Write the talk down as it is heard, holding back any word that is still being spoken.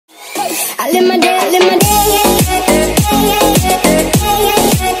I live my day, I live my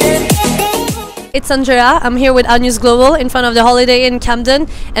day. It's Andrea. I'm here with Out News Global in front of the Holiday Inn Camden,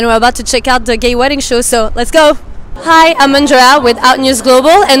 and we're about to check out the gay wedding show, so let's go! Hi, I'm Andrea with Out News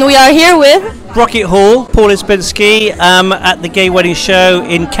Global, and we are here with Brocket Hall, Paul Ispinski, at the gay wedding show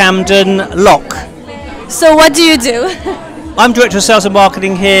in Camden Lock. So what do you do? I'm Director of Sales and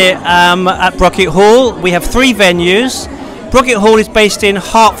Marketing here at Brocket Hall. We have 3 venues. Brocket Hall is based in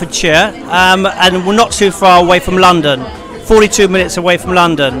Hertfordshire, and we're not too far away from London, 42 minutes away from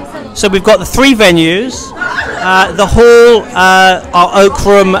London. So we've got the 3 venues, the Hall, our Oak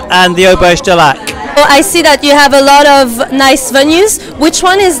Room and the Auberge de Lac. Well, I see that you have a lot of nice venues. Which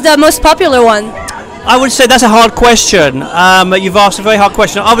one is the most popular one? I would say that's a hard question. You've asked a very hard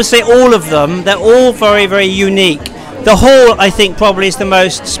question. I would say all of them. They're all very, very unique. The Hall, I think, probably is the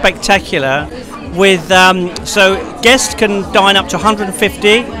most spectacular. With so guests can dine up to 150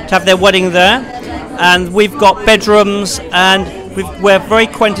 to have their wedding there, and we've got bedrooms, and we're very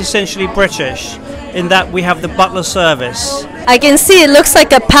quintessentially British in that we have the butler service. I can see it looks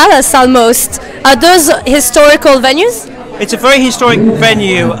like a palace almost. Are those historical venues? It's a very historic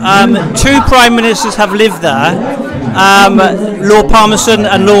venue. 2 prime ministers have lived there, Lord Palmerston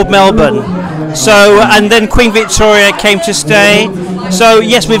and Lord Melbourne. So, and then Queen Victoria came to stay. So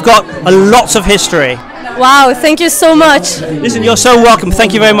yes, we've got lots of history. Wow, thank you so much. Listen, you're so welcome.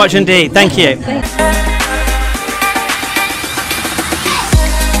 Thank you very much indeed. Thank you.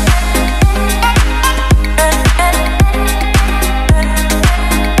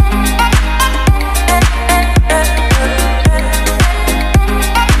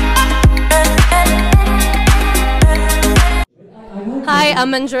 Hi,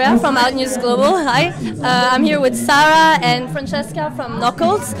 I'm Andrea from Out News Global. Hi, I'm here with Sarah and Francesca from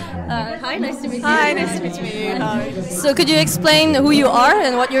Knuckles. Hi, nice to meet you. Hi, nice to meet you. Hi. So could you explain who you are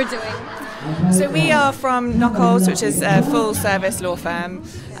and what you're doing? So we are from Knuckles, which is a full-service law firm.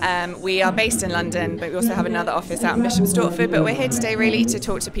 We are based in London, but we also have another office out in Bishop's Stortford. But we're here today really to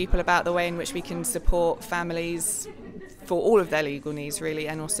talk to people about the way in which we can support families for all of their legal needs really,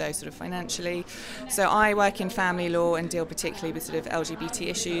 and also sort of financially. So I work in family law and deal particularly with sort of LGBT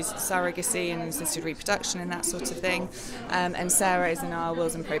issues, surrogacy and assisted reproduction and that sort of thing. And Sarah is in our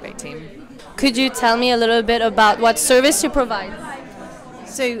wills and probate team. Could you tell me a little bit about what service you provide?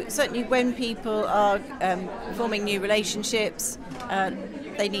 So certainly when people are forming new relationships,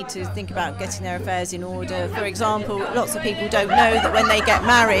 they need to think about getting their affairs in order. For example, lots of people don't know that when they get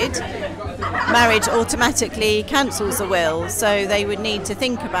married, marriage automatically cancels the will, so they would need to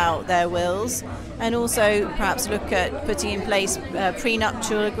think about their wills and also perhaps look at putting in place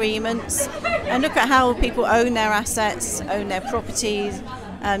prenuptial agreements and look at how people own their assets, own their properties,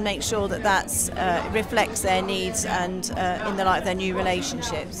 and make sure that that reflects their needs and in the light of their new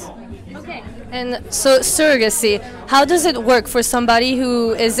relationships. Okay. And so surrogacy, how does it work for somebody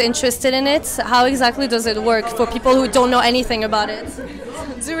who is interested in it? How exactly does it work for people who don't know anything about it?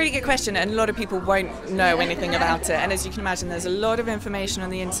 It's a really good question, and a lot of people won't know anything about it. And as you can imagine, there's a lot of information on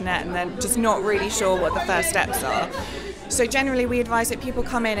the internet and they're just not really sure what the first steps are. So generally we advise that people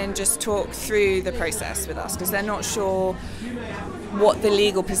come in and just talk through the process with us because they're not sure what the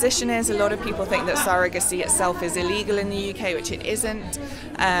legal position is. A lot of people think that surrogacy itself is illegal in the UK, which it isn't.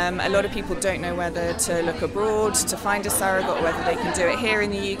 A lot of people don't know whether to look abroad to find a surrogate or whether they can do it here in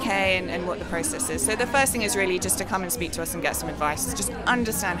the UK and what the process is. So the first thing is really just to come and speak to us and get some advice. Just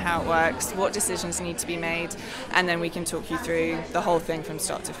understand how it works, what decisions need to be made, and then we can talk you through the whole thing from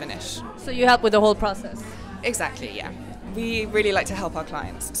start to finish. So you help with the whole process? Exactly, yeah. We really like to help our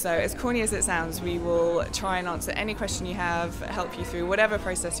clients. So as corny as it sounds, we will try and answer any question you have, help you through whatever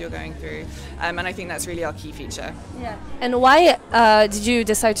process you're going through. And I think that's really our key feature. Yeah. And why did you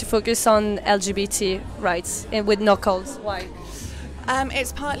decide to focus on LGBT rights with Knuckles? Why?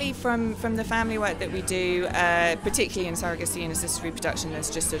 It's partly from the family work that we do, particularly in surrogacy and assisted reproduction. There's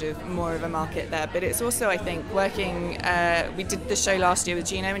just sort of more of a market there. But it's also, I think, working, we did the show last year with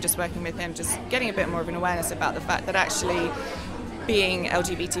Gino and just working with him, just getting a bit more of an awareness about the fact that actually being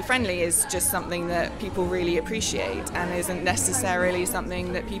LGBT friendly is just something that people really appreciate and isn't necessarily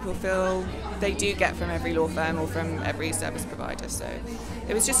something that people feel they do get from every law firm or from every service provider. So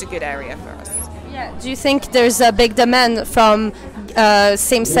it was just a good area for us. Yeah. Do you think there's a big demand from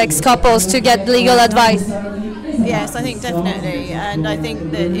same-sex couples to get legal advice? Yes, I think definitely, and I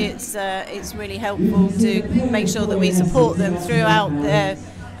think that it's really helpful to make sure that we support them throughout their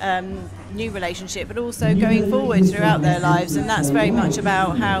new relationship, but also going forward throughout their lives. And that's very much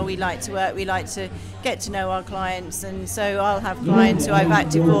about how we like to work. We like to get to know our clients, and so I'll have clients who I've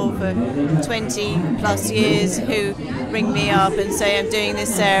acted for 20 plus years who ring me up and say, I'm doing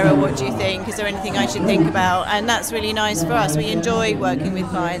this, Sarah, what do you think? Is there anything I should think about? And that's really nice for us. We enjoy working with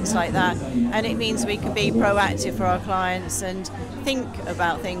clients like that, and it means we can be proactive for our clients and think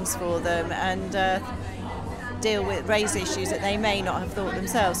about things for them, and raise issues that they may not have thought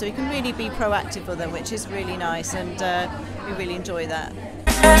themselves. So we can really be proactive for them, which is really nice, and we really enjoy that.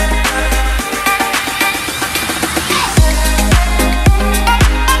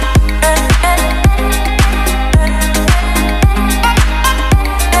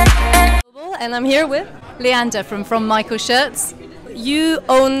 And I'm here with Leander from Michael Shirts. you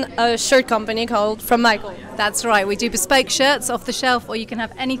own a shirt company called From Michael. That's right, we do bespoke shirts off the shelf, or you can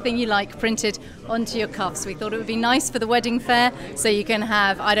have anything you like printed onto your cuffs. We thought it would be nice for the wedding fair, so you can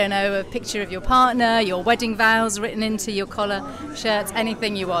have, I don't know, a picture of your partner, your wedding vows written into your collar, shirts,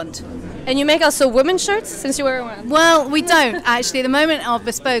 anything you want. And you make also women's shirts, since you wear one? Well, we don't actually. At the moment, our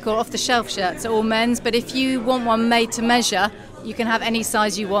bespoke or off-the-shelf shirts are all men's, but if you want one made to measure, you can have any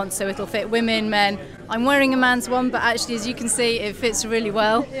size you want, so it'll fit women, men. I'm wearing a man's one, but actually, as you can see, it fits really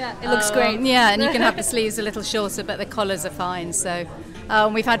well. Yeah, it looks great. Yeah, and you can have the sleeves a little shorter, but the collars are fine. So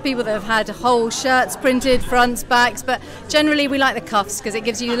we've had people that have had whole shirts printed, fronts, backs, but generally we like the cuffs because it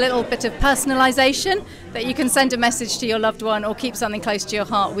gives you a little bit of personalisation that you can send a message to your loved one or keep something close to your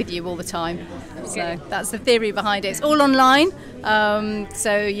heart with you all the time. Okay. So that's the theory behind it. It's all online.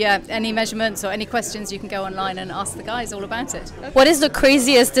 So yeah, any measurements or any questions, you can go online and ask the guys all about it. What is the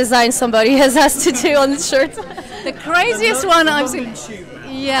craziest design somebody has asked to do on the shirt? The craziest one I've seen.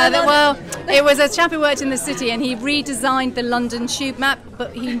 Yeah, well, it was a chap who worked in the city, and he redesigned the London tube map,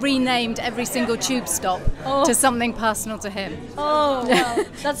 but he renamed every single tube stop to something personal to him. Oh, wow.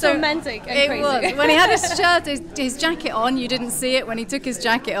 That's so romantic and crazy. It was. When he had his shirt, his jacket on, you didn't see it. When he took his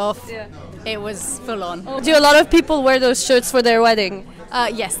jacket off, it was full on. Do a lot of people wear those shirts for their wedding?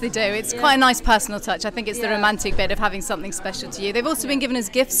 Yes, they do. It's quite a nice personal touch. I think it's the romantic bit of having something special to you. They've also been given as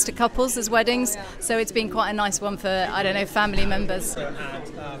gifts to couples as weddings, so it's been quite a nice one for, I don't know, family members. And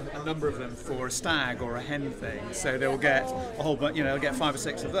a number of them for a stag or a hen thing, so they'll get a whole bunch, they'll get 5 or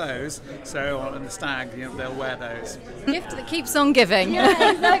 6 of those, so on the stag, they'll wear those. Gift that keeps on giving.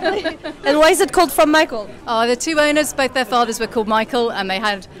 Yeah, exactly. And why is it called From Michael? Oh, the two owners, both their fathers were called Michael, and they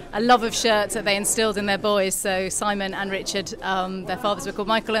had a love of shirts that they instilled in their boys, so Simon and Richard, their fathers were called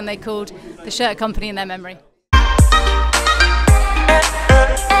Michael, and they called the shirt company in their memory.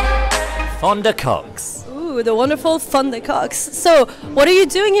 Fonda Cox. Ooh, the wonderful Fonda Cox. So, what are you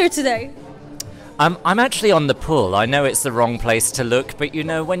doing here today? I'm actually on the pool. I know it's the wrong place to look, but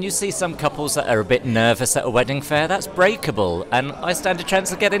when you see some couples that are a bit nervous at a wedding fair, that's breakable, and I stand a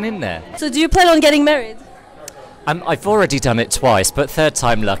chance of getting in there. So, do you plan on getting married? I've already done it twice, but third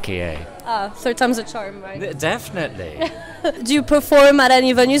time lucky, eh? Ah, third time's a charm, right? Definitely. Do you perform at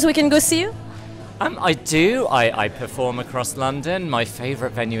any venues we can go see you? I do. I perform across London. My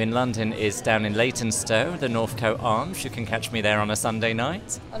favourite venue in London is down in Leytonstone, the Northcote Arms. You can catch me there on a Sunday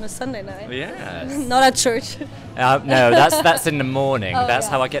night. On a Sunday night? Yes. Not at church? No, that's in the morning. That's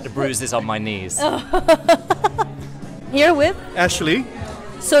how I get the bruises on my knees. Here with? Ashley.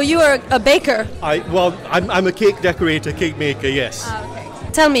 So you are a baker? I'm a cake decorator, cake maker, yes. Okay.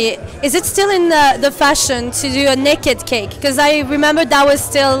 Tell me, is it still in the fashion to do a naked cake? Because I remember that was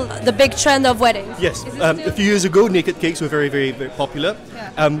still the big trend of weddings. Yes, a few years ago naked cakes were very, very, very popular.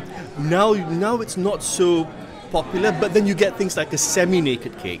 Yeah. Now it's not so popular, but then you get things like a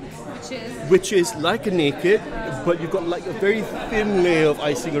semi-naked cake, which is like a naked, but you've got like a very thin layer of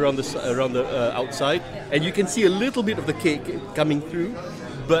icing around the outside, and you can see a little bit of the cake coming through.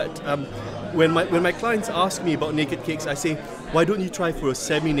 But when my clients ask me about naked cakes, I say, why don't you try for a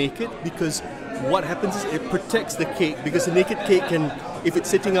semi-naked? Because what happens is it protects the cake, because a naked cake can, if it's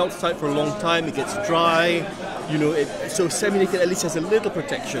sitting outside for a long time, it gets dry, so semi-naked at least has a little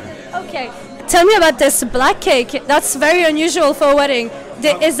protection. Okay, tell me about this black cake. That's very unusual for a wedding.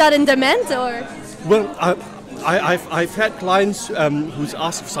 Is that in demand, or? Well, I've had clients who's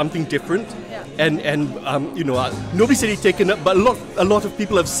asked for something different, and nobody said he'd taken up, but a lot of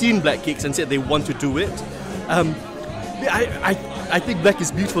people have seen black cakes and said they want to do it. I think black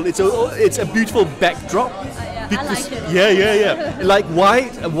is beautiful. It's a beautiful backdrop. Because, I like it. Yeah. Like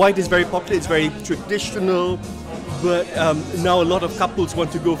white is very popular. It's very traditional, but now a lot of couples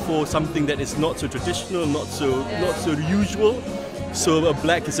want to go for something that is not so traditional, not so usual. So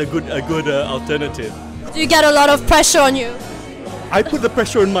black is a good alternative. Do you get a lot of pressure on you? I put the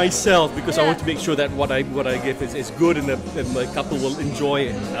pressure on myself because I want to make sure that what I give is good and my couple will enjoy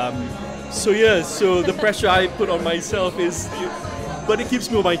it. So the pressure I put on myself is, but it keeps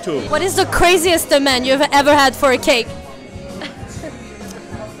me on my toes. What is the craziest demand you've ever had for a cake?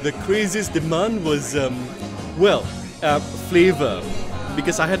 The craziest demand was, flavor,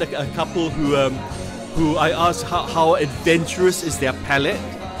 because I had a couple who I asked how adventurous is their palate,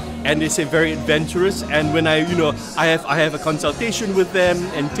 and they say very adventurous. And when I have a consultation with them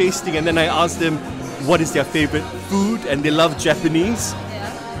and tasting, and then I ask them what is their favorite food, and they love Japanese.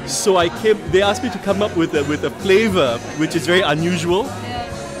 So they asked me to come up with a flavor which is very unusual.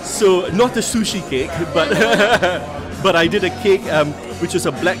 So not a sushi cake, but but I did a cake which was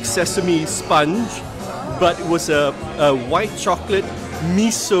a black sesame sponge, but it was a white chocolate,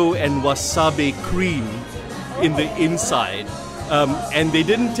 miso and wasabi cream in the inside. And they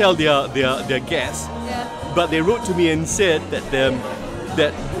didn't tell their guests, but they wrote to me and said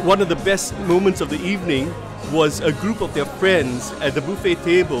that one of the best moments of the evening was a group of their friends at the buffet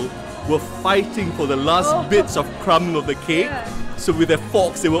table were fighting for the last bits of crumb of the cake. So with their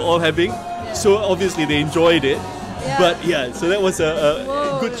forks they were all having. So obviously they enjoyed it. But so that was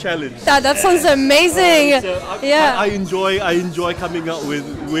a good challenge. That sounds amazing. I enjoy coming up with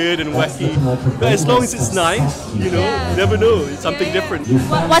weird and wacky. But as long as it's nice, you never know. It's something different.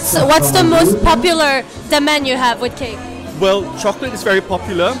 What's the most popular demand you have with cake? Well, chocolate is very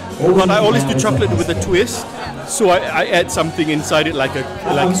popular, but I always do chocolate with a twist. So I add something inside it like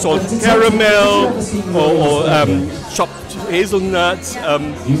salted caramel or chopped hazelnuts.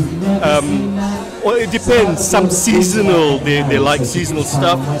 Or it depends. Some seasonal, they like seasonal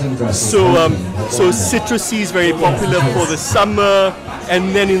stuff. So citrusy is very popular for the summer,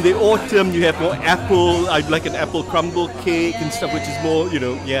 and then in the autumn you have more apple. I'd like an apple crumble cake and stuff, which is more,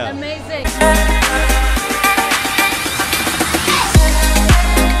 Amazing.